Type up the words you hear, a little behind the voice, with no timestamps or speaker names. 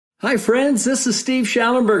Hi, friends. This is Steve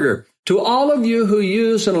Schallenberger. To all of you who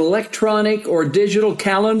use an electronic or digital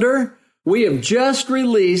calendar, we have just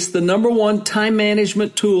released the #1 time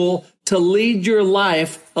management tool to lead your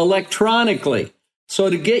life electronically.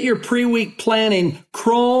 So to get your pre-week planning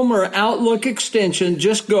Chrome or Outlook extension,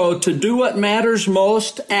 just go to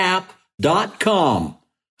dowhatmattersmostapp.com.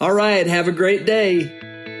 All right. Have a great day.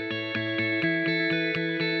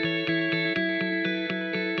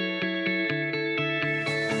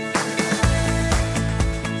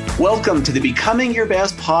 Welcome to the Becoming Your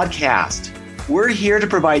Best podcast. We're here to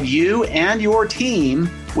provide you and your team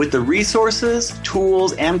with the resources,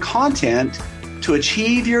 tools, and content to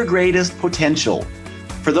achieve your greatest potential.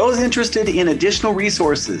 For those interested in additional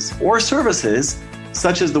resources or services,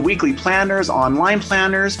 such as the weekly planners, online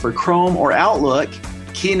planners for Chrome or Outlook,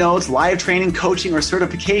 keynotes, live training, coaching, or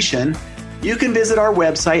certification, you can visit our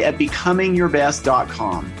website at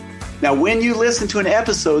becomingyourbest.com. Now, when you listen to an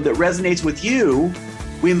episode that resonates with you,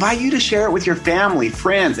 we invite you to share it with your family,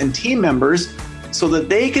 friends, and team members so that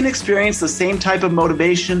they can experience the same type of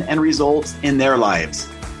motivation and results in their lives.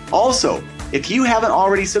 Also, if you haven't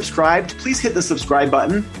already subscribed, please hit the subscribe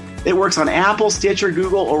button. It works on Apple, Stitcher,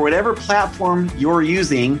 Google, or whatever platform you're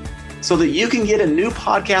using so that you can get a new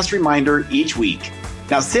podcast reminder each week.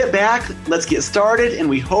 Now sit back, let's get started, and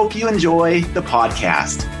we hope you enjoy the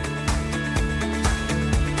podcast.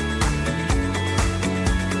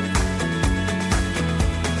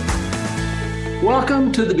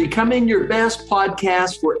 Welcome to the Becoming Your Best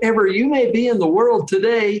podcast, wherever you may be in the world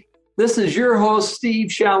today. This is your host, Steve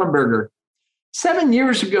Schallenberger. 7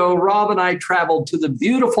 years ago, Rob and I traveled to the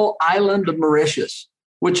beautiful island of Mauritius,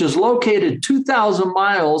 which is located 2,000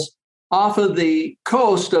 miles off of the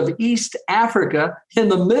coast of East Africa in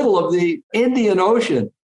the middle of the Indian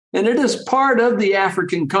Ocean. And it is part of the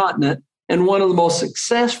African continent and one of the most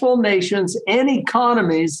successful nations and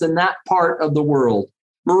economies in that part of the world.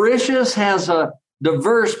 Mauritius has a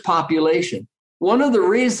diverse population. One of the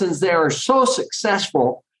reasons they are so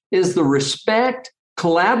successful is the respect,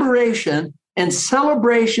 collaboration, and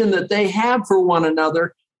celebration that they have for one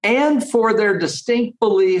another and for their distinct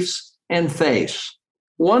beliefs and faiths.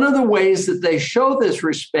 One of the ways that they show this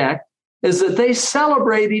respect is that they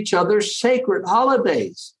celebrate each other's sacred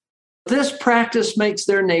holidays. This practice makes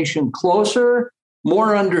their nation closer,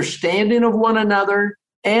 more understanding of one another,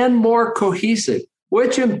 and more cohesive,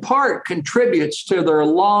 which in part contributes to their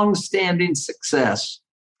long-standing success.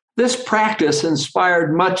 This practice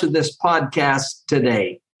inspired much of this podcast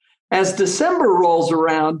today. As December rolls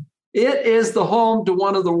around, it is the home to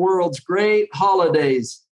one of the world's great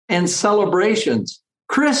holidays and celebrations,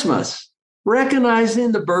 Christmas,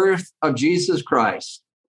 recognizing the birth of Jesus Christ.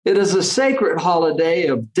 It is a sacred holiday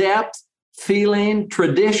of depth, feeling,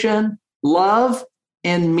 tradition, love,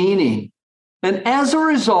 and meaning. And as a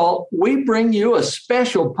result, we bring you a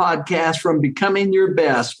special podcast from Becoming Your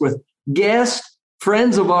Best with guests,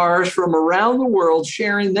 friends of ours from around the world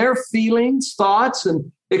sharing their feelings, thoughts,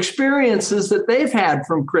 and experiences that they've had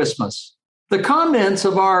from Christmas. The comments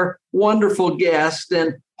of our wonderful guests,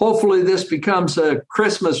 and hopefully this becomes a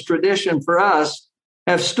Christmas tradition for us,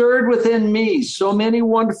 have stirred within me so many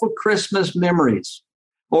wonderful Christmas memories.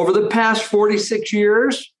 Over the past 46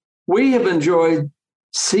 years, we have enjoyed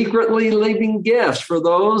secretly leaving gifts for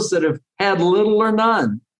those that have had little or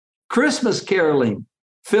none, Christmas caroling,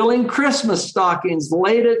 filling Christmas stockings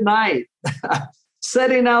late at night,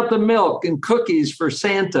 setting out the milk and cookies for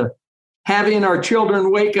Santa, having our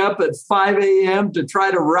children wake up at 5 a.m. to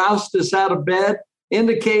try to roust us out of bed,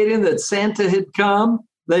 indicating that Santa had come.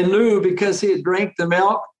 They knew because he had drank the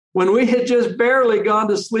milk when we had just barely gone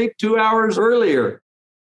to sleep 2 hours earlier.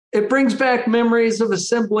 It brings back memories of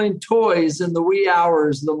assembling toys in the wee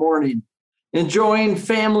hours of the morning, enjoying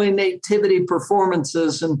family nativity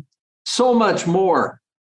performances, and so much more.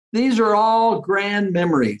 These are all grand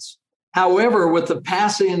memories. However, with the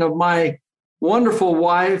passing of my wonderful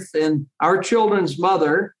wife and our children's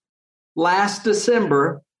mother last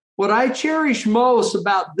December, what I cherish most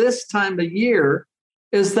about this time of year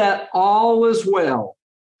is that all is well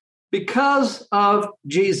because of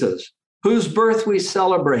Jesus, whose birth we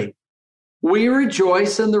celebrate. We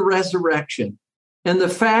rejoice in the resurrection and the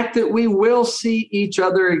fact that we will see each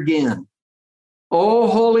other again. O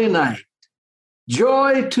holy night,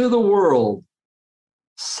 joy to the world,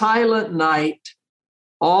 silent night,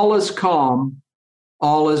 all is calm,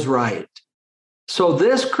 all is right. So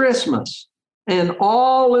this Christmas and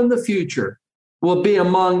all in the future will be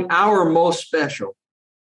among our most special.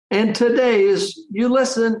 And today, as you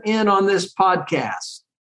listen in on this podcast,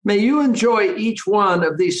 may you enjoy each one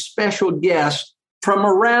of these special guests from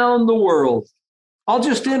around the world. I'll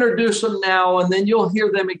just introduce them now, and then you'll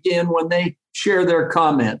hear them again when they share their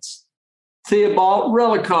comments. Theobald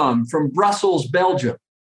Relicom from Brussels, Belgium.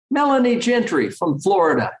 Melanie Gentry from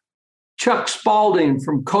Florida. Chuck Spalding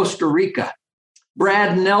from Costa Rica.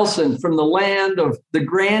 Brad Nelson from the land of the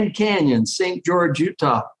Grand Canyon, St. George,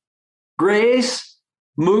 Utah. Grace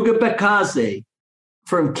Mugabekaze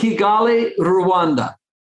from Kigali, Rwanda.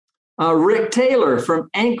 Rick Taylor from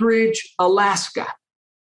Anchorage, Alaska.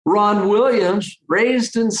 Ron Williams,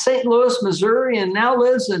 raised in St. Louis, Missouri, and now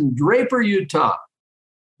lives in Draper, Utah.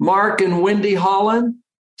 Mark and Wendy Holland,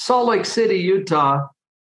 Salt Lake City, Utah.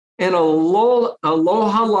 And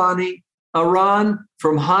Alohalani Aran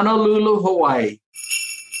from Honolulu, Hawaii.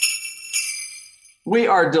 We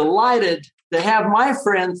are delighted to have my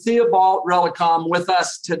friend Theobald Relicom with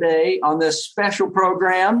us today on this special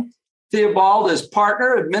program. Theobald is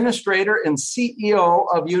partner, administrator, and CEO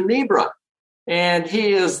of Unibra. And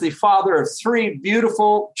he is the father of 3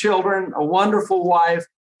 beautiful children, a wonderful wife.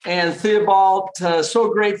 And Theobald,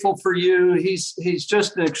 so grateful for you. He's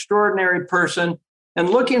just an extraordinary person, and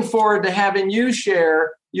looking forward to having you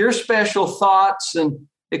share your special thoughts and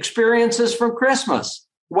experiences from Christmas.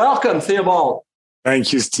 Welcome, Theobald.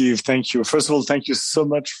 Thank you, Steve. Thank you. First of all, thank you so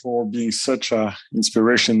much for being such an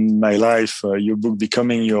inspiration in my life. Your book,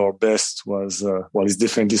 Becoming Your Best, was, is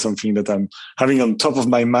definitely something that I'm having on top of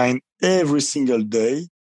my mind every single day.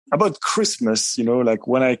 About Christmas, like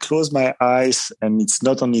when I close my eyes, and it's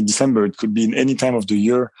not only December, it could be in any time of the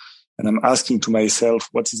year, and I'm asking to myself,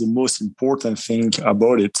 what is the most important thing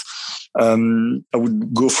about it? I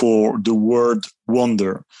would go for the word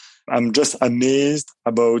wonder. I'm just amazed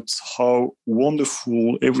about how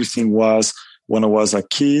wonderful everything was when I was a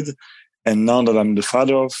kid. And now that I'm the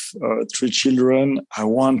father of 3 children, I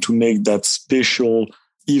want to make that special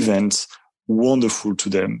event wonderful to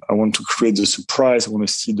them. I want to create the surprise. I want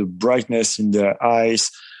to see the brightness in their eyes.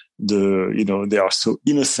 They are so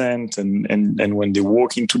innocent. And when they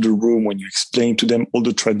walk into the room, when you explain to them all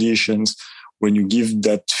the traditions, when you give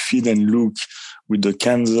that feed and look with the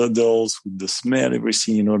candles, with the smell,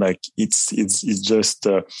 everything, it's just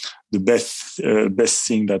the best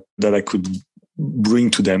thing that I could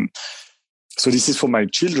bring to them. So this is for my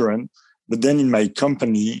children. But then in my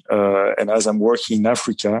company, and as I'm working in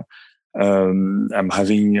Africa, I'm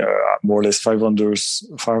having more or less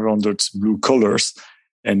 500 blue collars.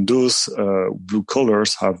 And those blue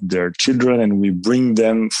collars have their children, and we bring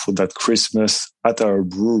them for that Christmas at our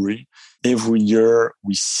brewery. Every year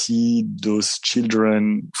we see those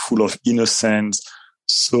children full of innocence,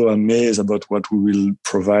 so amazed about what we will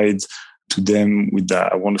provide to them with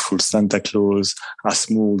a wonderful Santa Claus, a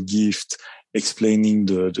small gift, explaining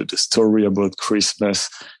the story about Christmas.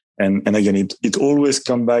 And again, it always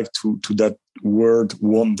comes back to that word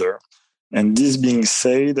wonder. And this being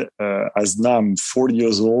said, as now I'm 40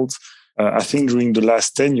 years old, I think during the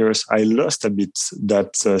last 10 years, I lost a bit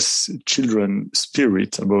that children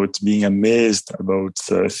spirit about being amazed about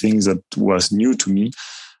things that was new to me.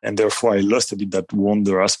 And therefore, I lost a bit that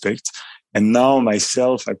wonder aspect. And now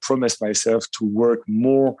myself, I promised myself to work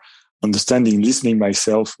more understanding, listening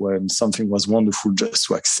myself when something was wonderful, just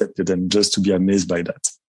to accept it and just to be amazed by that.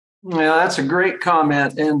 Yeah, that's a great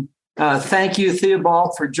comment. And thank you,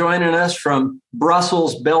 Theobald, for joining us from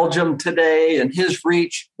Brussels, Belgium today. And his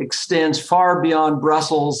reach extends far beyond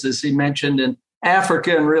Brussels, as he mentioned, in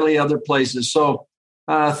Africa and really other places. So,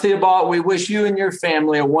 Theobald, we wish you and your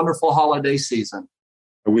family a wonderful holiday season.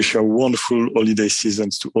 I wish a wonderful holiday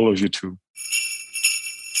seasons to all of you too.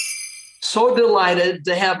 So delighted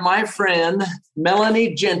to have my friend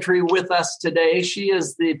Melanie Gentry with us today. She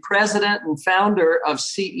is the president and founder of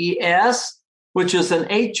CES, which is an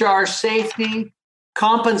HR safety,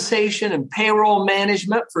 compensation, and payroll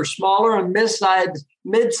management for smaller and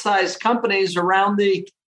mid-sized companies around the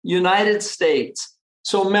United States.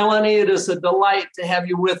 So, Melanie, it is a delight to have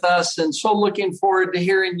you with us, and so looking forward to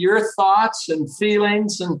hearing your thoughts and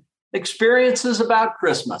feelings and experiences about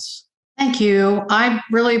Christmas. Thank you. I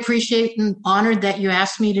really appreciate and honored that you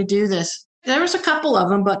asked me to do this. There was a couple of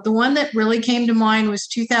them, but the one that really came to mind was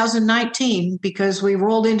 2019, because we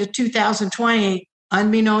rolled into 2020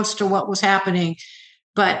 unbeknownst to what was happening.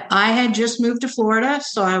 But I had just moved to Florida,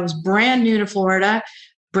 so I was brand new to Florida,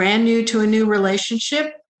 brand new to a new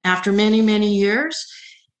relationship after many, many years.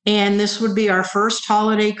 And this would be our first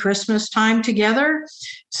holiday Christmas time together.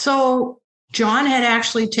 So John had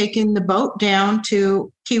actually taken the boat down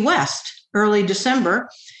to Key West early December,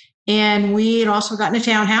 and we had also gotten a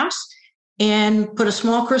townhouse and put a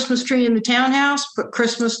small Christmas tree in the townhouse, put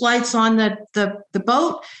Christmas lights on the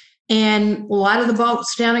boat. And a lot of the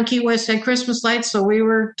boats down in Key West had Christmas lights, so we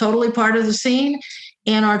were totally part of the scene.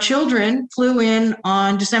 And our children flew in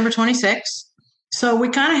on December 26th. So we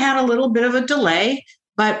kind of had a little bit of a delay,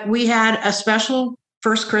 but we had a special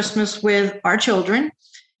first Christmas with our children.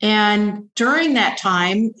 And during that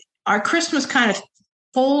time, our Christmas kind of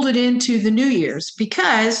folded into the New Year's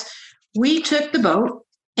because we took the boat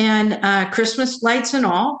and Christmas lights and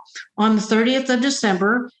all on the 30th of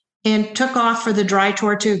December and took off for the Dry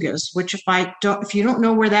Tortugas, which if you don't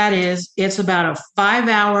know where that is, it's about a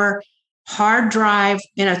 5-hour hard drive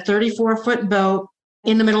in a 34-foot boat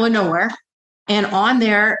in the middle of nowhere. And on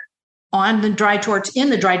there, in the Dry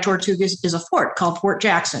Tortugas is a fort called Fort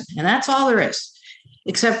Jackson. And that's all there is,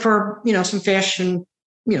 except for, some fish and,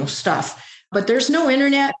 stuff. But there's no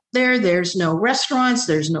internet there. There's no restaurants.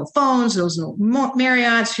 There's no phones. There's no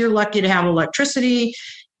Marriotts. You're lucky to have electricity.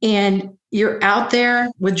 And you're out there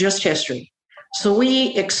with just history. So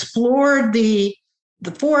we explored the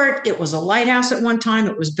fort. It was a lighthouse at one time.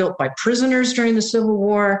 It was built by prisoners during the Civil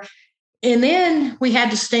War. And then we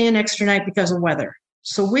had to stay an extra night because of weather.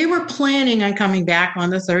 So we were planning on coming back on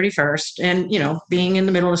the 31st and, being in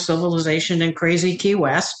the middle of civilization in crazy Key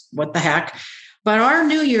West. What the heck? But our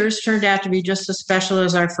New Year's turned out to be just as special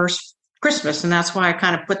as our first Christmas. And that's why I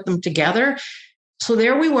kind of put them together. So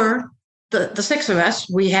there we were, the six of us.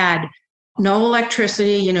 We had no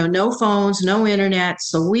electricity, no phones, no internet.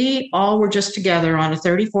 So we all were just together on a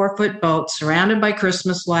 34-foot boat surrounded by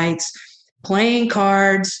Christmas lights, playing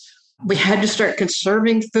cards. We had to start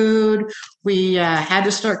conserving food. We had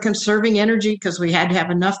to start conserving energy because we had to have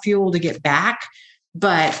enough fuel to get back.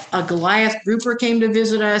 But a Goliath grouper came to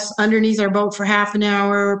visit us underneath our boat for half an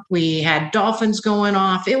hour. We had dolphins going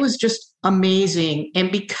off. It was just amazing. And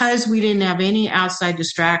because we didn't have any outside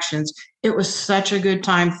distractions, it was such a good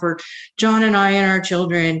time for John and I and our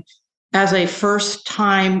children as a first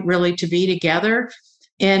time really to be together.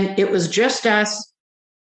 And it was just us,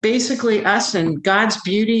 basically us and God's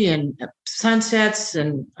beauty and sunsets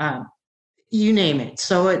and you name it.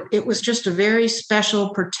 So it was just a very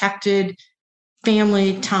special, protected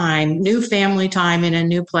family time, new family time in a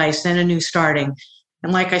new place and a new starting.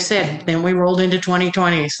 And like I said, then we rolled into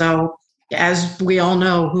 2020. So as we all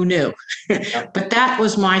know, who knew? But that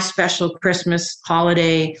was my special Christmas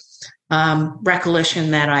holiday recollection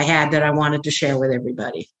that I had that I wanted to share with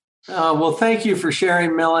everybody. Well, thank you for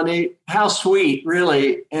sharing, Melanie. How sweet,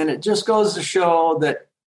 really. And it just goes to show that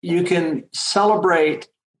you can celebrate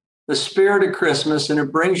the spirit of Christmas and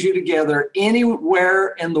it brings you together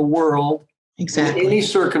anywhere in the world. Exactly. In any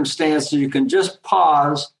circumstance, you can just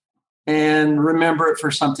pause and remember it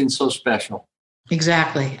for something so special.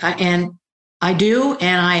 Exactly. And I do,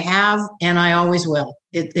 and I have, and I always will.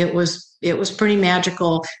 It was pretty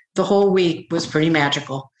magical. The whole week was pretty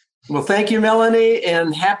magical. Well, thank you, Melanie,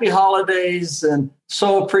 and happy holidays, and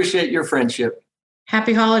so appreciate your friendship.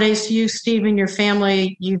 Happy holidays to you, Steve, and your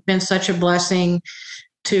family. You've been such a blessing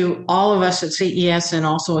to all of us at CES and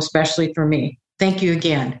also especially for me. Thank you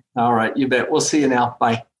again. All right, you bet. We'll see you now.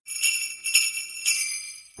 Bye.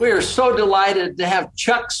 We are so delighted to have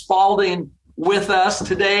Chuck Spalding with us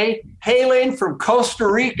today, hailing from Costa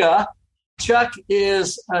Rica. Chuck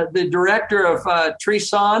is the director of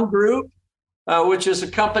Treson Group, which is a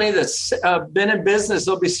company that's been in business.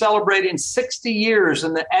 They'll be celebrating 60 years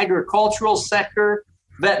in the agricultural sector,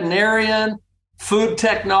 veterinarian, food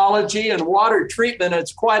technology, and water treatment.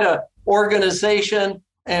 It's quite an organization.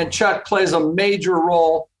 And Chuck plays a major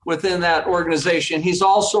role within that organization. He's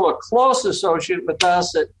also a close associate with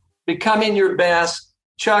us at Becoming Your Best.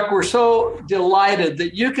 Chuck, we're so delighted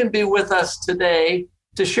that you can be with us today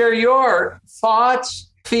to share your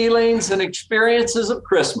thoughts, feelings, and experiences of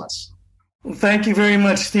Christmas. Well, thank you very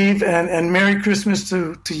much, Steve, and Merry Christmas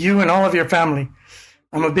to you and all of your family.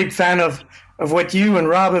 I'm a big fan of what you and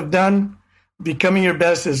Rob have done. Becoming Your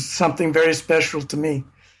Best is something very special to me,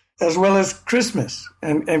 as well as Christmas.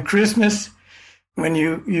 And Christmas, when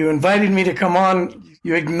you invited me to come on,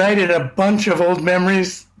 you ignited a bunch of old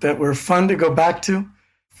memories that were fun to go back to,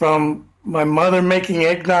 from my mother making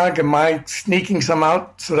eggnog and my sneaking some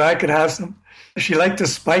out so that I could have some. She liked to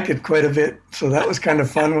spike it quite a bit, so that was kind of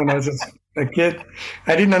fun when I was a kid.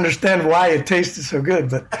 I didn't understand why it tasted so good,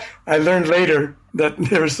 but I learned later that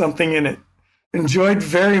there was something in it. Enjoyed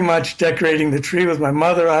very much decorating the tree with my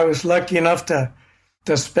mother. I was lucky enough to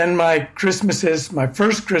spend my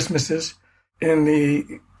first Christmases in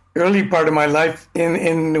the early part of my life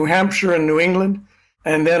in New Hampshire and New England,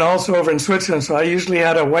 and then also over in Switzerland. So I usually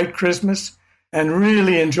had a white Christmas and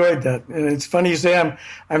really enjoyed that. And it's funny you say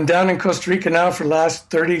I'm down in Costa Rica now for the last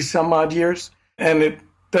 30 some odd years, and it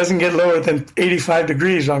doesn't get lower than 85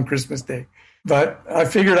 degrees on Christmas Day. But I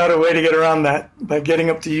figured out a way to get around that by getting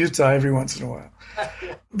up to Utah every once in a while.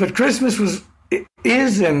 But Christmas was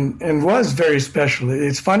is and was very special.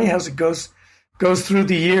 It's funny how it goes through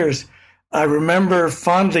the years. I remember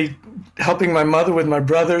fondly helping my mother with my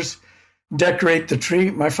brothers decorate the tree.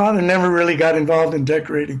 My father never really got involved in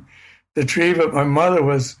decorating the tree, but my mother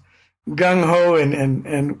was gung-ho,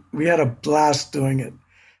 and we had a blast doing it.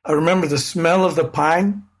 I remember the smell of the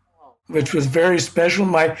pine, which was very special.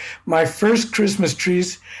 My first Christmas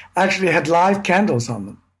trees actually had live candles on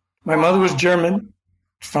them. My mother was German,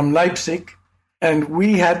 from Leipzig, and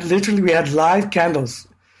we had live candles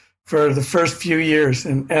for the first few years.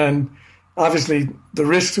 And obviously the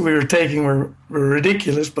risks we were taking were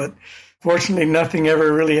ridiculous, but fortunately nothing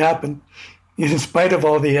ever really happened in spite of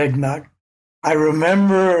all the eggnog. I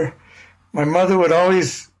remember my mother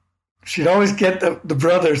she'd always get the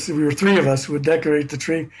brothers, we were three of us who would decorate the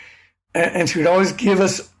tree, and she would always give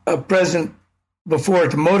us a present before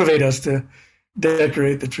to motivate us to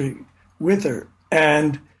decorate the tree with her.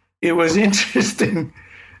 And it was interesting,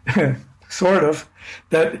 sort of,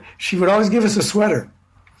 that she would always give us a sweater,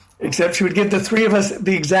 except she would give the three of us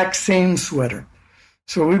the exact same sweater.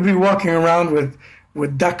 So we'd be walking around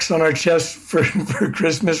with ducks on our chest for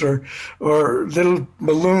Christmas, or little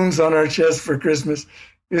balloons on our chest for Christmas.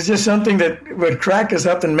 It was just something that would crack us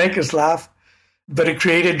up and make us laugh, but it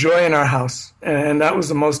created joy in our house. And that was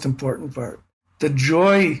the most important part. The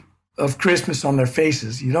joy of Christmas on their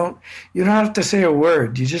faces. You don't have to say a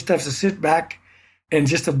word. You just have to sit back and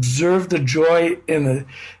just observe the joy in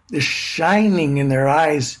the shining in their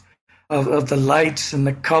eyes of the lights and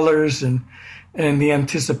the colors and the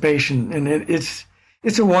anticipation. And it's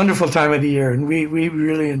a wonderful time of the year, and we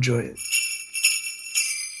really enjoy it.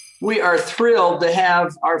 We are thrilled to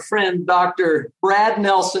have our friend Dr. Brad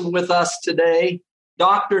Nelson with us today.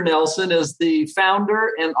 Dr. Nelson is the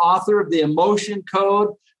founder and author of the Emotion Code.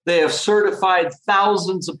 They have certified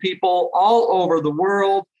thousands of people all over the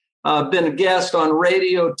world, been a guest on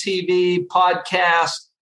radio, TV, podcast,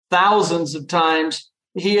 thousands of times.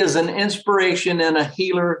 He is an inspiration and a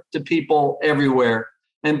healer to people everywhere.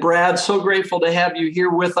 And Brad, so grateful to have you here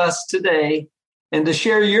with us today and to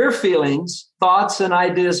share your feelings, thoughts, and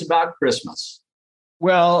ideas about Christmas.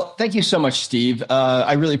 Well, thank you so much, Steve.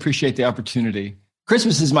 I really appreciate the opportunity.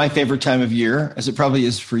 Christmas is my favorite time of year, as it probably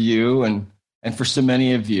is for you and for so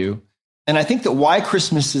many of you. And I think that why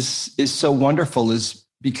Christmas is so wonderful is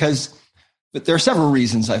because, but there are several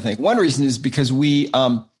reasons, I think. One reason is because we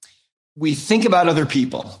think about other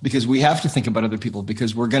people, because we have to think about other people,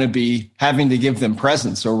 because we're going to be having to give them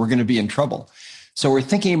presents or we're going to be in trouble. So we're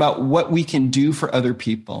thinking about what we can do for other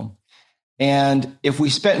people. And if we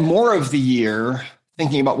spent more of the year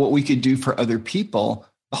thinking about what we could do for other people,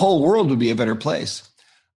 the whole world would be a better place.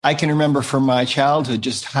 I can remember from my childhood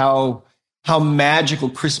just how magical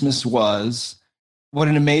Christmas was, what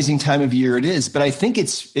an amazing time of year it is. But I think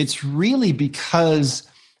it's really because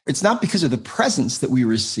it's not because of the presents that we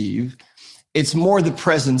receive. It's more the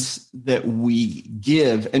presents that we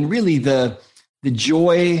give, and really the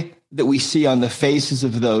joy that we see on the faces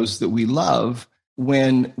of those that we love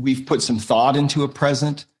when we've put some thought into a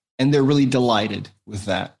present and they're really delighted with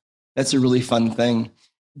that. That's a really fun thing.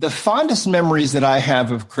 The fondest memories that I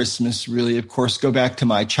have of Christmas really, of course, go back to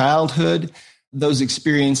my childhood, those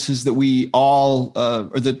experiences that we all,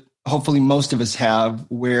 or that hopefully most of us have,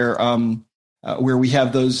 where we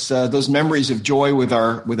have those memories of joy with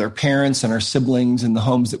our parents and our siblings and the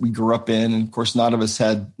homes that we grew up in. And of course, not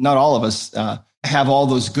all of us have all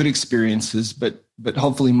those good experiences, but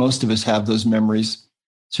hopefully most of us have those memories.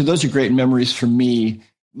 So those are great memories for me.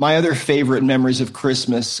 My other favorite memories of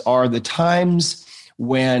Christmas are the times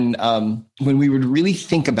when we would really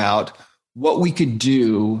think about what we could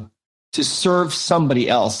do to serve somebody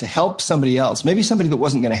else, to help somebody else, maybe somebody that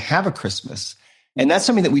wasn't going to have a Christmas. And that's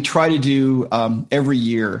something that we try to do every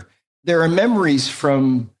year. There are memories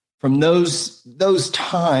from those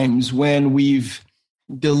times when we've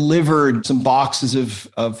delivered some boxes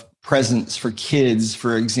of presents for kids,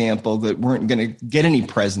 for example, that weren't going to get any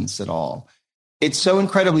presents at all. It's so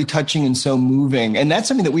incredibly touching and so moving. And that's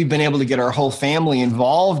something that we've been able to get our whole family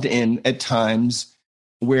involved in at times,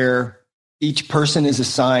 where each person is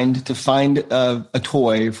assigned to find a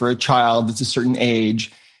toy for a child that's a certain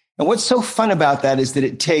age. And what's so fun about that is that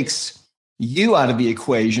it takes you out of the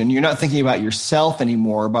equation. You're not thinking about yourself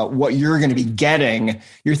anymore, about what you're going to be getting.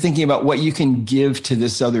 You're thinking about what you can give to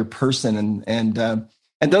this other person.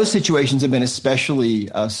 And those situations have been especially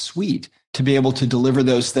sweet, to be able to deliver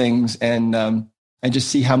those things and just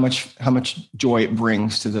see how much joy it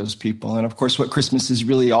brings to those people. And of course, what Christmas is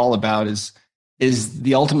really all about is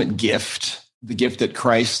the ultimate gift, the gift that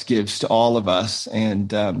Christ gives to all of us. And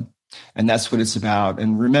that's what it's about.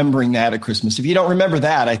 And remembering that at Christmas. If you don't remember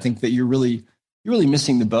that, I think that you're really you're really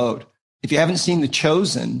missing the boat. If you haven't seen The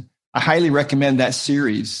Chosen, I highly recommend that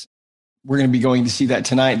series. We're going to be going to see that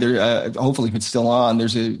tonight. There, hopefully, if it's still on,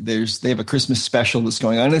 they have a Christmas special that's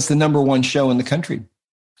going on. And it's the number one show in the country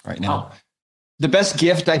right now. Oh. The best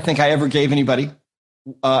gift I think I ever gave anybody.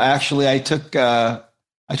 Actually, I took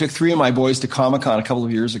 3 of my boys to Comic-Con a couple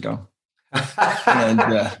of years ago, and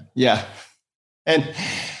and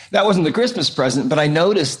that wasn't the Christmas present. But I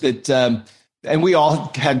noticed that, and we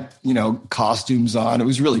all had costumes on. It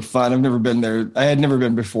was really fun. I've never been there. I had never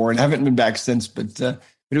been before, and haven't been back since. But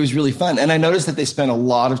it was really fun. And I noticed that they spent a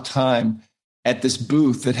lot of time at this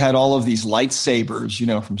booth that had all of these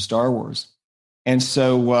lightsabers, from Star Wars. And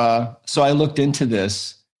so I looked into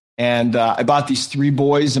this, and I bought these 3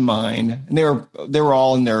 boys of mine, and they were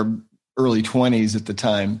all in their early 20s at the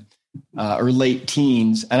time, or late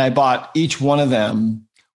teens. And I bought each one of them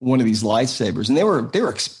one of these lightsabers, and they were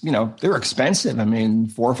expensive. I mean,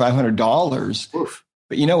 $400 or $500. Oof.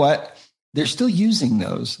 But you know what? They're still using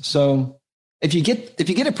those. So if you get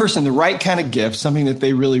a person the right kind of gift, something that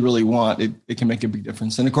they really, really want, it can make a big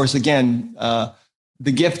difference. And of course, again,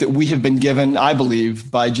 the gift that we have been given, I believe,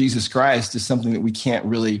 by Jesus Christ is something that we can't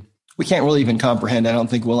really even comprehend. I don't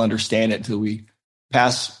think we'll understand it till we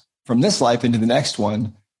pass from this life into the next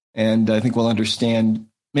one. And I think we'll understand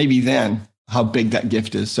maybe then how big that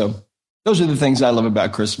gift is. So those are the things I love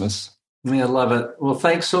about Christmas. I love it. Well,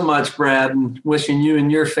 thanks so much, Brad, and wishing you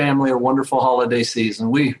and your family a wonderful holiday season.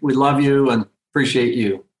 We love you and appreciate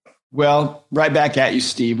you. Well, right back at you,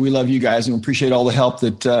 Steve. We love you guys and appreciate all the help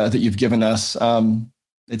that you've given us.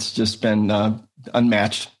 It's just been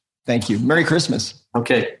unmatched. Thank you. Merry Christmas.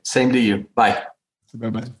 Okay. Same to you. Bye.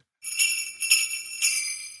 Bye-bye.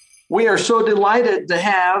 We are so delighted to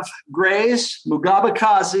have Grace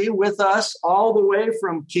Mugabekazi with us all the way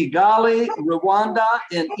from Kigali, Rwanda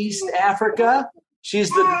in East Africa. She's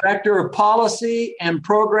the Director of Policy and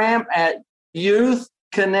Program at Youth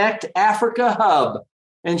Connect Africa Hub.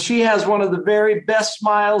 And she has one of the very best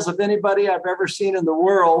smiles of anybody I've ever seen in the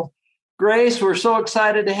world. Grace, we're so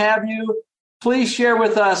excited to have you. Please share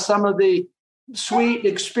with us some of the sweet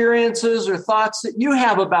experiences or thoughts that you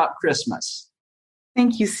have about Christmas.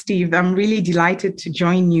 Thank you, Steve. I'm really delighted to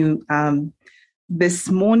join you this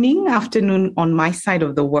afternoon on my side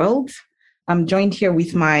of the world. I'm joined here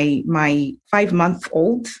with my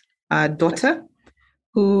 5-month-old daughter,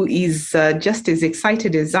 who is just as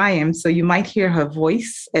excited as I am. So you might hear her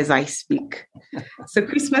voice as I speak. So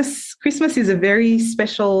Christmas is a very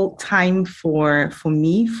special time for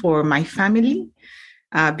me, for my family,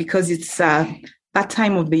 because it's that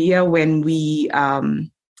time of the year when we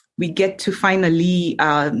get to finally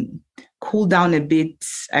cool down a bit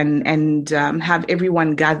and have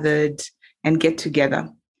everyone gathered and get together.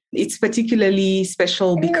 It's particularly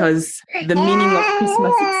special because the meaning of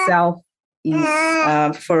Christmas itself is,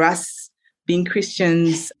 for us being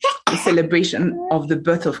Christians, a celebration of the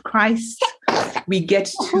birth of Christ. We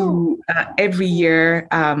get to every year,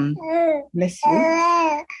 bless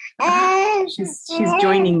you. She's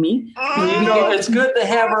joining me. It's good to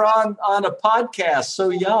have her on a podcast so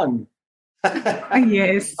young.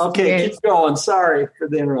 Yes. Okay, yes. Keep going. Sorry for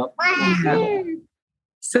the interruption. Yeah.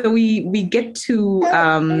 So we get to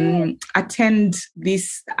attend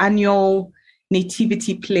this annual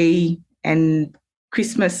nativity play and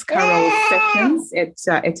Christmas carol sessions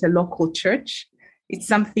at a local church. It's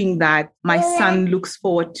something that my son looks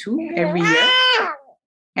forward to every year.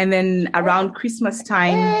 And then around Christmas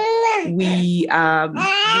time, we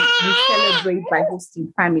celebrate by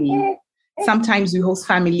hosting family. Sometimes we host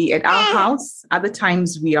family at our house. Other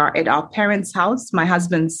times we are at our parents' house, my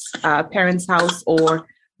husband's parents' house, or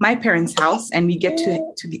my parents' house, and we get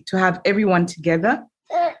to have everyone together.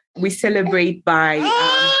 We celebrate by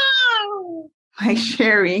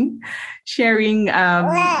sharing,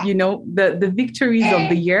 the victories of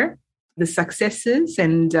the year, the successes,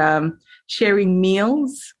 and sharing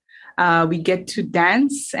meals. We get to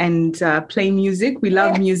dance and play music. We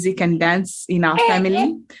love music and dance in our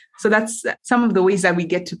family. So that's some of the ways that we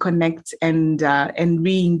get to connect and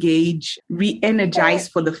re-engage, re-energize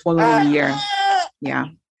for the following year. Yeah.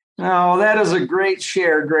 Oh, that is a great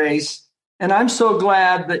share, Grace. And I'm so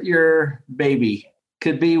glad that your baby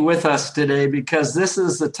could be with us today, because this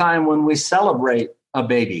is the time when we celebrate a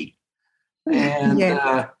baby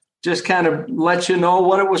and just kind of let you know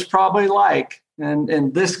what it was probably like. And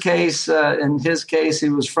in this case, in his case, he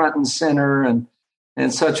was front and center and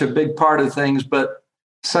such a big part of things, but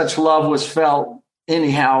such love was felt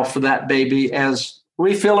anyhow for that baby as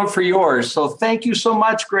we feel it for yours. So thank you so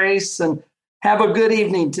much, Grace, and have a good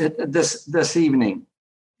evening this evening.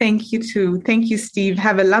 Thank you too. Thank you, Steve.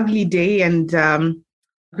 Have a lovely day, and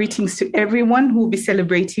Greetings to everyone who will be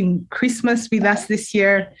celebrating Christmas with us this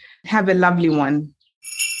year. Have a lovely one.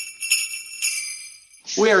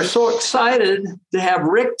 We are so excited to have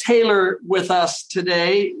Rick Taylor with us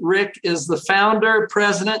today. Rick is the founder,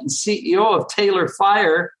 president, and CEO of Taylor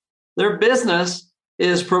Fire. Their business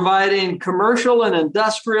is providing commercial and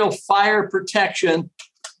industrial fire protection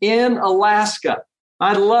in Alaska.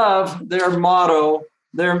 I love their motto,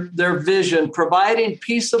 their vision, providing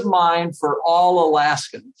peace of mind for all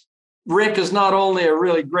Alaskans. Rick is not only a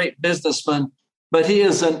really great businessman, but he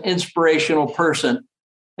is an inspirational person.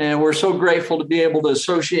 And we're so grateful to be able to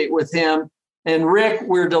associate with him. And Rick,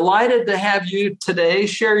 we're delighted to have you today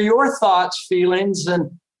share your thoughts, feelings,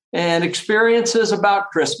 and experiences about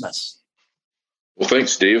Christmas. Well,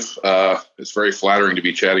 thanks, Steve. It's very flattering to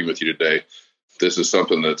be chatting with you today. This is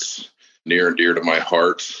something that's near and dear to my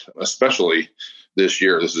heart, especially this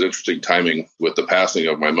year. This is interesting timing with the passing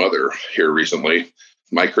of my mother here recently.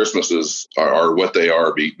 My Christmases are what they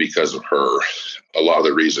are because of her, a lot of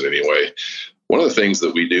the reason anyway. One of the things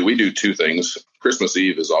that we do two things. Christmas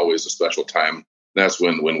Eve is always a special time. That's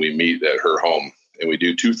when we meet at her home. And we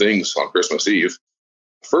do two things on Christmas Eve.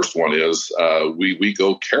 First one is we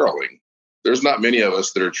go caroling. There's not many of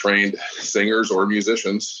us that are trained singers or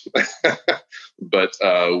musicians, but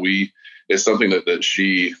it's something that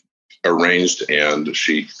she arranged, and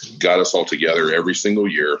she got us all together every single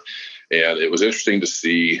year. And it was interesting to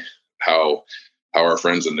see how our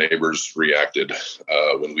friends and neighbors reacted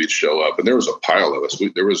when we'd show up. And there was a pile of us.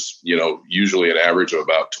 There was, usually an average of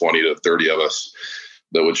about 20 to 30 of us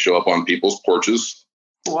that would show up on people's porches.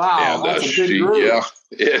 Wow, and, that's a big group. Yeah,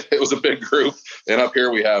 it was a big group. And up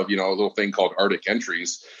here we have, a little thing called Arctic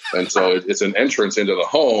entries. And so it's an entrance into the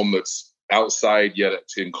home that's outside, yet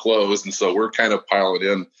it's enclosed. And so we're kind of piling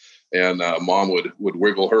in. And Mom would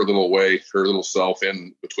wiggle her little self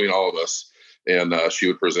in between all of us. And she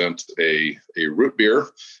would present a root beer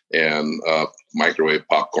and microwave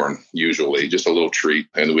popcorn, usually just a little treat.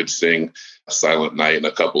 And we'd sing Silent Night and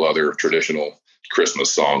a couple other traditional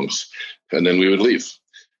Christmas songs. And then we would leave.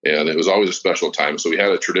 And it was always a special time. So we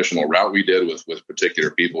had a traditional route we did with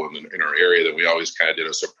particular people in our area that we always kind of did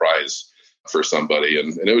a surprise for somebody.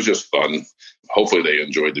 And it was just fun. Hopefully they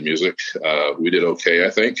enjoyed the music. We did okay, I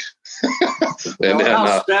think.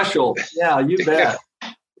 How special. Yeah, you bet.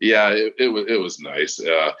 Yeah, it was nice.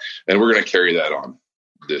 And we're going to carry that on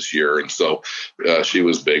this year. And so she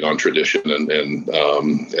was big on tradition. And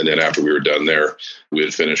then after we were done there, we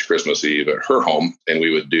would finish Christmas Eve at her home, and we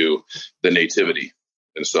would do the nativity.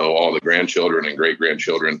 And so all the grandchildren and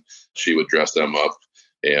great-grandchildren, she would dress them up,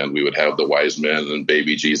 and we would have the wise men and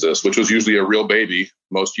baby Jesus, which was usually a real baby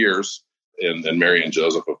most years, and Mary and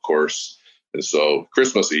Joseph, of course. And so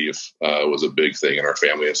Christmas Eve was a big thing in our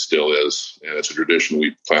family, and still is. And it's a tradition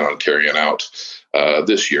we plan on carrying out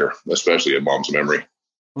this year, especially in Mom's memory.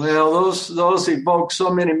 Well, those evoke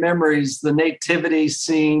so many memories, the nativity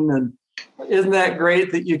scene. And isn't that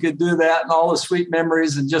great that you could do that and all the sweet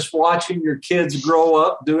memories and just watching your kids grow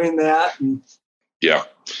up doing that? And yeah,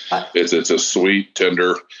 it's a sweet,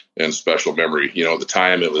 tender, and special memory. At the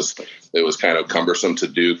time it was kind of cumbersome to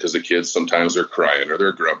do because the kids sometimes they're crying or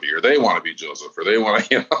they're grumpy or they want to be Joseph or they want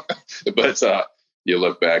to, but you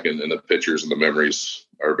look back and the pictures and the memories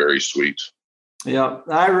are very sweet. Yeah.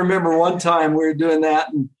 I remember one time we were doing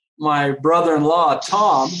that, and my brother-in-law,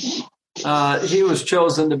 Tom, he was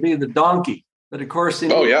chosen to be the donkey, but of course, he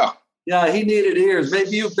needed ears.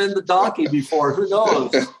 Maybe you've been the donkey before. Who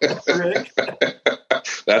knows, Rick?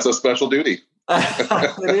 That's a special duty.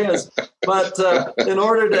 It is. But in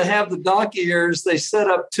order to have the donkey ears, they set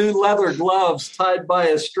up 2 leather gloves tied by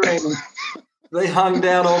a string. They hung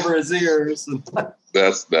down over his ears.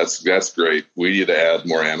 That's great. We need to add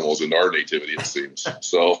more animals in our nativity, it seems.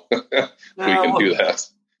 So we can do that.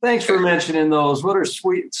 Thanks for mentioning those. What are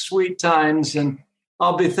sweet, sweet times. And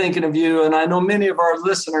I'll be thinking of you. And I know many of our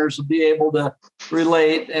listeners will be able to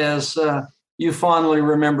relate as you fondly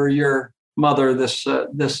remember your mother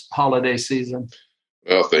this holiday season.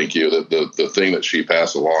 Well, thank you. The thing that she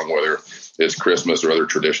passed along, whether it's Christmas or other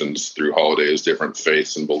traditions through holidays, different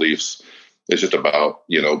faiths and beliefs, it's just about,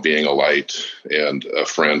 being a light and a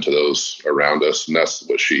friend to those around us. And that's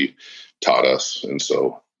what she taught us. And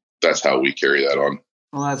so that's how we carry that on.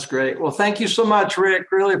 Well, that's great. Well, thank you so much,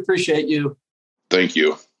 Rick. Really appreciate you. Thank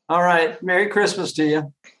you. All right. Merry Christmas to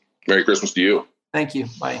you. Merry Christmas to you. Thank you.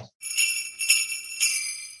 Bye.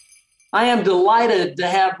 I am delighted to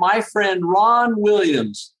have my friend Ron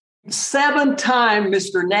Williams, 7-time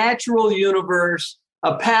Mr. Natural Universe,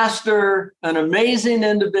 a pastor, an amazing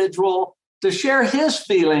individual, to share his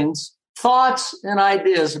feelings, thoughts, and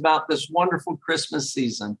ideas about this wonderful Christmas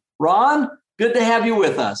season. Ron, Good to have you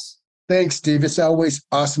with us. Thanks, Steve. It's always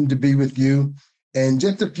awesome to be with you. And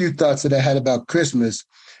just a few thoughts that I had about Christmas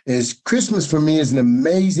is Christmas for me is an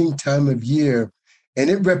amazing time of year.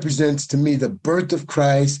 And it represents to me the birth of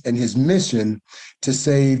Christ and his mission to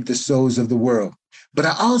save the souls of the world. But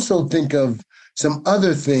I also think of some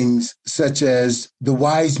other things, such as the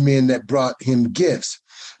wise men that brought him gifts.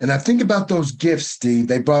 And I think about those gifts, Steve.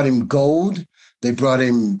 They brought him gold. They brought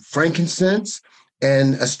him frankincense.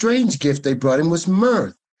 And a strange gift they brought him was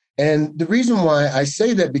myrrh. And the reason why I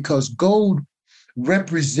say that, because gold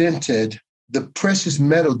represented the precious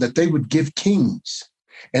metal that they would give kings.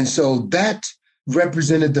 And so that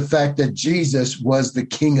represented the fact that Jesus was the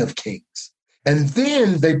King of Kings. And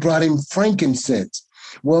then they brought him frankincense.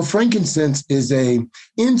 Well, frankincense is a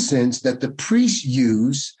incense that the priests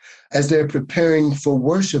use as they're preparing for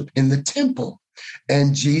worship in the temple.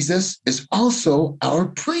 And Jesus is also our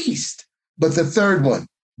priest. But the third one,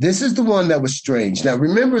 this is the one that was strange. Now,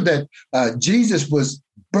 remember that Jesus was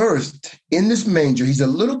birthed in this manger. He's a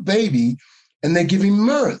little baby, and they give him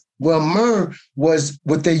myrrh. Well, myrrh was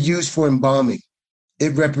what they used for embalming.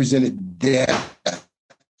 It represented death.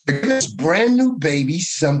 This brand new baby,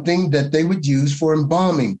 something that they would use for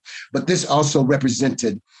embalming. But this also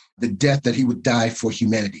represented the death that he would die for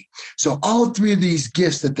humanity. So all three of these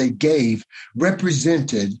gifts that they gave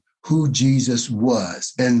represented who Jesus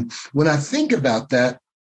was. And when I think about that,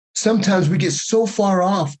 sometimes we get so far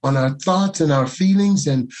off on our thoughts and our feelings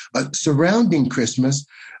and surrounding Christmas,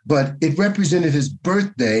 but it represented his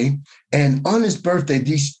birthday. And on his birthday,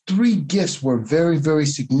 these three gifts were very, very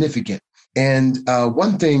significant. And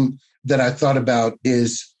one thing that I thought about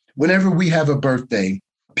is whenever we have a birthday,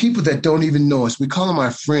 people that don't even know us, we call them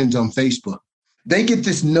our friends on Facebook. They get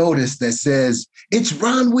this notice that says, it's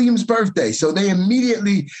Ron Williams' birthday. So they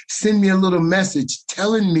immediately send me a little message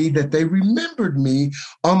telling me that they remembered me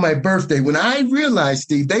on my birthday. When I realized,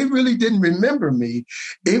 Steve, they really didn't remember me.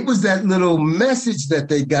 It was that little message that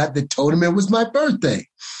they got that told them it was my birthday.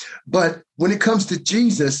 But when it comes to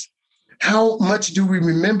Jesus, how much do we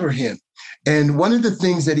remember him? And one of the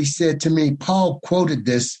things that he said to me, Paul quoted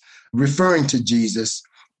this referring to Jesus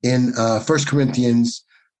in 1 Corinthians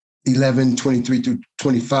 11, 23 through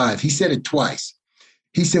 25. He said it twice.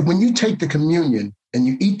 He said, when you take the communion and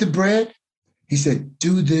you eat the bread, he said,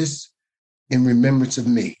 do this in remembrance of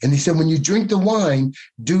me. And he said, when you drink the wine,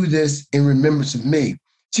 do this in remembrance of me.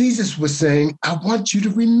 Jesus was saying, I want you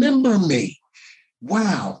to remember me.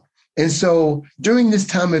 Wow. And so during this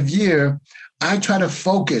time of year, I try to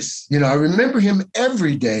focus. I remember him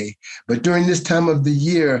every day, but during this time of the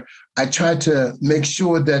year, I try to make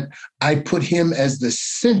sure that I put him as the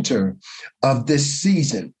center of this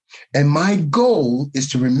season. And my goal is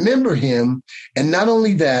to remember him. And not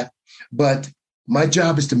only that, but my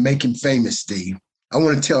job is to make him famous, Steve. I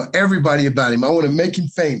want to tell everybody about him. I want to make him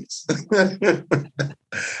famous.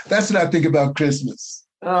 That's what I think about Christmas.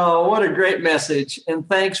 Oh, what a great message. And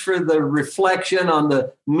thanks for the reflection on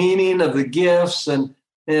the meaning of the gifts and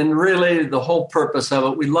really the whole purpose of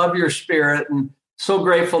it. We love your spirit and so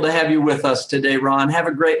grateful to have you with us today, Ron. Have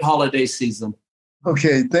a great holiday season.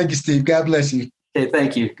 Okay. Thank you, Steve. God bless you. Okay.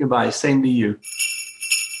 Thank you. Goodbye. Same to you.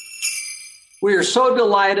 We are so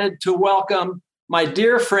delighted to welcome my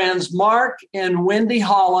dear friends, Mark and Wendy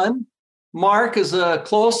Holland. Mark is a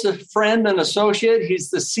close friend and associate.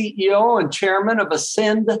 He's the CEO and chairman of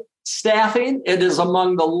Ascend Staffing. It is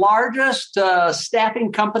among the largest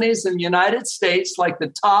staffing companies in the United States, like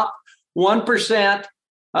the top 1%.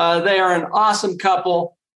 They are an awesome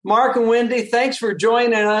couple. Mark and Wendy, thanks for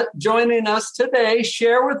joining us today.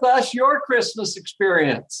 Share with us your Christmas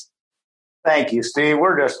experience. Thank you, Steve.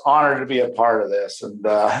 We're just honored to be a part of this. And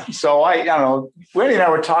so Wendy and I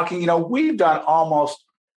were talking, we've done almost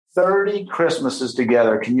 30 Christmases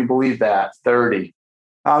together. Can you believe that? 30.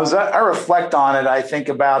 As I reflect on it, I think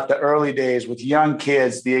about the early days with young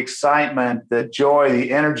kids, the excitement, the joy,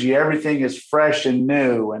 the energy, everything is fresh and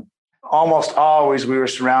new. And almost always we were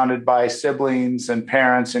surrounded by siblings and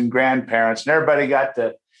parents and grandparents, and everybody got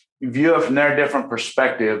to view it from their different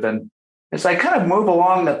perspective. And as I kind of move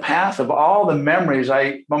along the path of all the memories,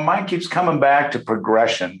 my mind keeps coming back to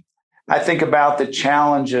progression. I think about the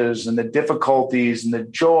challenges and the difficulties and the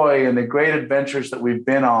joy and the great adventures that we've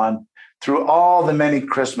been on through all the many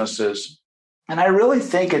Christmases. And I really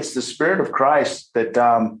think it's the Spirit of Christ that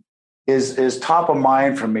is top of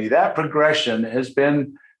mind for me. That progression has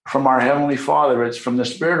been from our Heavenly Father. It's from the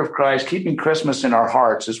Spirit of Christ, keeping Christmas in our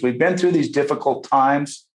hearts. As we've been through these difficult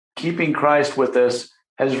times, keeping Christ with us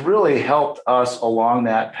has really helped us along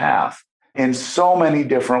that path in so many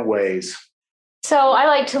different ways. So I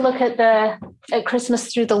like to look at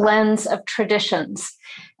Christmas through the lens of traditions.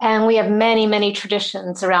 And we have many, many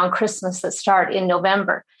traditions around Christmas that start in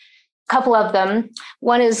November. A couple of them.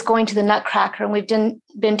 One is going to the Nutcracker, and we've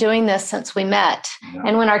been doing this since we met. Yeah.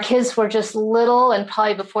 And when our kids were just little, and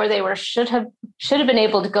probably before they should have been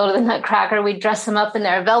able to go to the Nutcracker, we'd dress them up in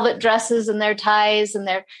their velvet dresses and their ties and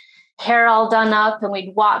their hair all done up, and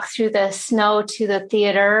we'd walk through the snow to the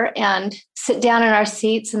theater and sit down in our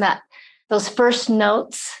seats. And those first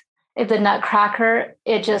notes of the Nutcracker,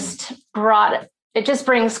 it just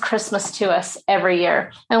brings Christmas to us every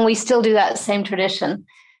year. And we still do that same tradition.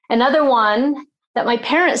 Another one that my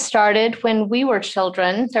parents started when we were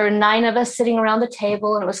children, there were 9 of us sitting around the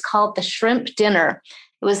table, and it was called the Shrimp Dinner.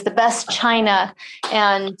 It was the best china,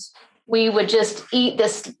 and we would just eat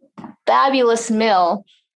this fabulous meal.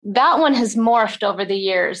 That one has morphed over the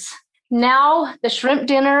years. Now the Shrimp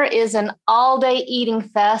Dinner is an all-day eating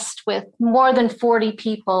fest with more than 40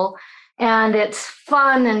 people, and it's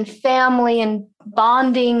fun and family and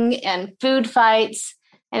bonding and food fights.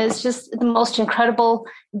 And it's just the most incredible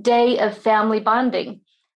day of family bonding.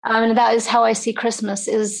 And that is how I see Christmas,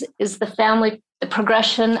 is the family, the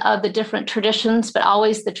progression of the different traditions, but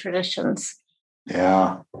always the traditions.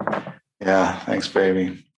 Yeah. Thanks,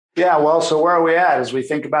 baby. Yeah. Well, so where are we at as we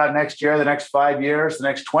think about next year, the next 5 years, the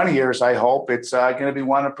next 20 years? I hope it's going to be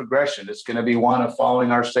one of progression. It's going to be one of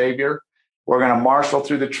following our Savior. We're going to marshal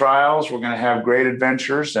through the trials. We're going to have great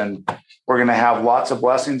adventures, and we're going to have lots of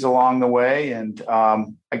blessings along the way. And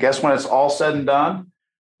I guess when it's all said and done,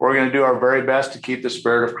 we're going to do our very best to keep the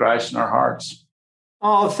Spirit of Christ in our hearts.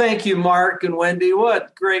 Oh, thank you, Mark and Wendy.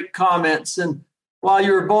 What great comments. And while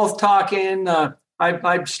you were both talking,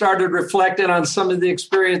 I started reflecting on some of the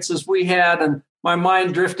experiences we had, and my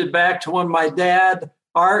mind drifted back to when my dad,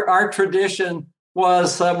 our tradition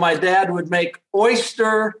was my dad would make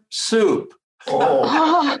oyster soup.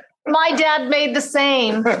 Oh. My dad made the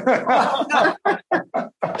same.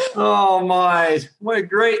 Oh, my. What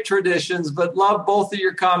great traditions, but love both of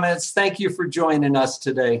your comments. Thank you for joining us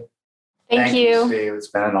today. Thank you, Steve. It's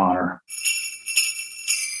been an honor.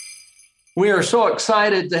 We are so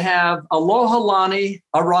excited to have Alohalani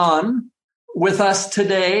Aran with us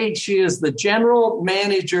today. She is the general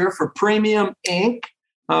manager for Premium Inc.,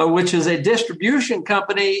 which is a distribution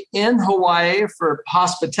company in Hawaii for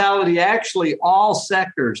hospitality, actually all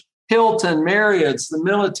sectors. Hilton, Marriott's, the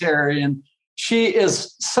military, and she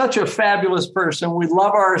is such a fabulous person. We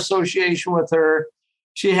love our association with her.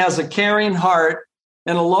 She has a caring heart.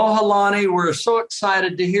 And Alohalani, we're so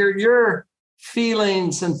excited to hear your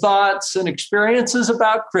feelings and thoughts and experiences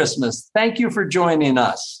about Christmas. Thank you for joining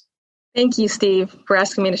us. Thank you, Steve, for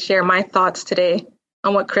asking me to share my thoughts today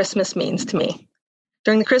on what Christmas means to me.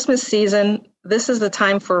 During the Christmas season, this is the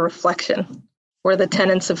time for reflection, where the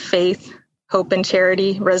tenets of faith, hope, and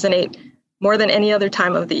charity resonate more than any other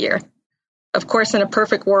time of the year. Of course, in a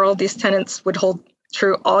perfect world, these tenets would hold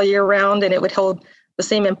true all year round, and it would hold the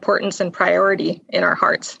same importance and priority in our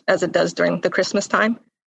hearts as it does during the Christmas time.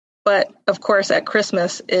 But of course, at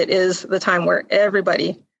Christmas, it is the time where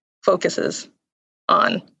everybody focuses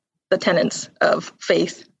on the tenets of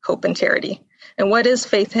faith, hope, and charity. And what is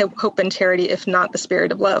faith, hope, and charity if not the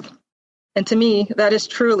spirit of love? And to me, that is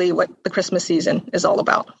truly what the Christmas season is all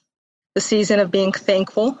about. The season of being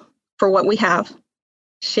thankful for what we have,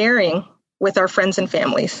 sharing with our friends and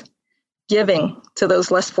families, giving to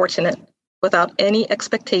those less fortunate without any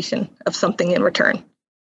expectation of something in return.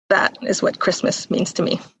 That is what Christmas means to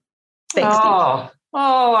me. Thanks, Steve.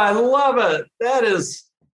 Oh, I love it. That is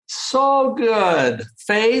so good.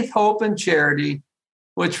 Faith, hope, and charity,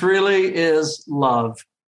 which really is love.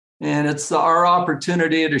 And it's our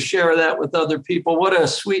opportunity to share that with other people. What a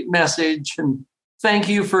sweet message. And thank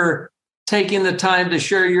you for taking the time to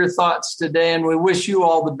share your thoughts today. And we wish you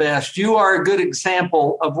all the best. You are a good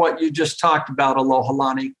example of what you just talked about,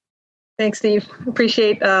 Alohalani. Thanks, Steve.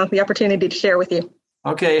 Appreciate the opportunity to share with you.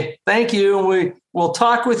 Okay. Thank you. We will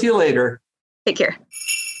talk with you later. Take care.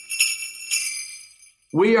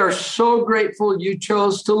 We are so grateful you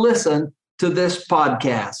chose to listen to this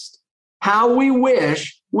podcast. How we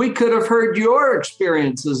wish we could have heard your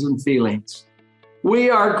experiences and feelings. We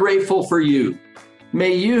are grateful for you.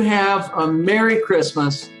 May you have a Merry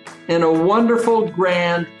Christmas and a wonderful,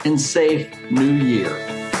 grand, and safe New Year.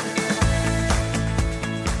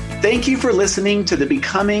 Thank you for listening to the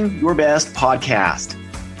Becoming Your Best podcast.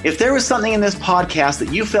 If there was something in this podcast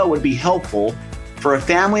that you felt would be helpful for a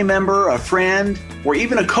family member, a friend, or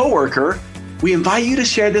even a coworker, we invite you to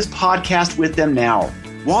share this podcast with them now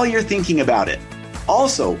while you're thinking about it.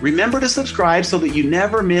 Also, remember to subscribe so that you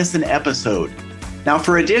never miss an episode. Now,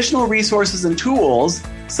 for additional resources and tools,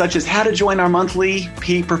 such as how to join our monthly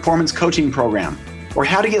peak performance coaching program, or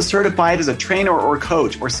how to get certified as a trainer or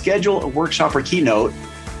coach, or schedule a workshop or keynote,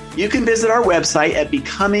 you can visit our website at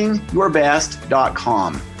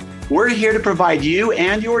becomingyourbest.com. We're here to provide you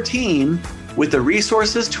and your team with the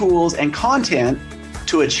resources, tools, and content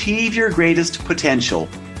to achieve your greatest potential.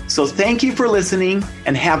 So thank you for listening,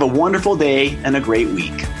 and have a wonderful day and a great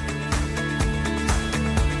week.